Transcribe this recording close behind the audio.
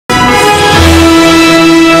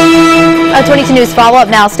A 22 News follow-up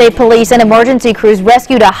now. State police and emergency crews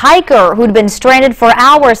rescued a hiker who'd been stranded for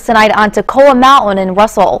hours tonight on Tekoa Mountain in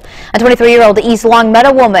Russell. A 23-year-old East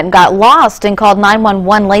Longmeadow woman got lost and called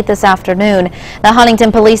 911 late this afternoon. The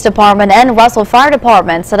Huntington Police Department and Russell Fire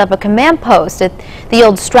Department set up a command post at the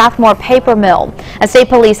old Strathmore paper mill. A state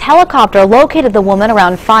police helicopter located the woman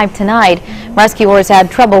around 5 tonight. Rescuers had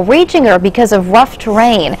trouble reaching her because of rough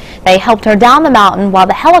terrain. They helped her down the mountain while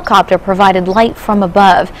the helicopter provided light from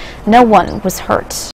above. No one was hurt.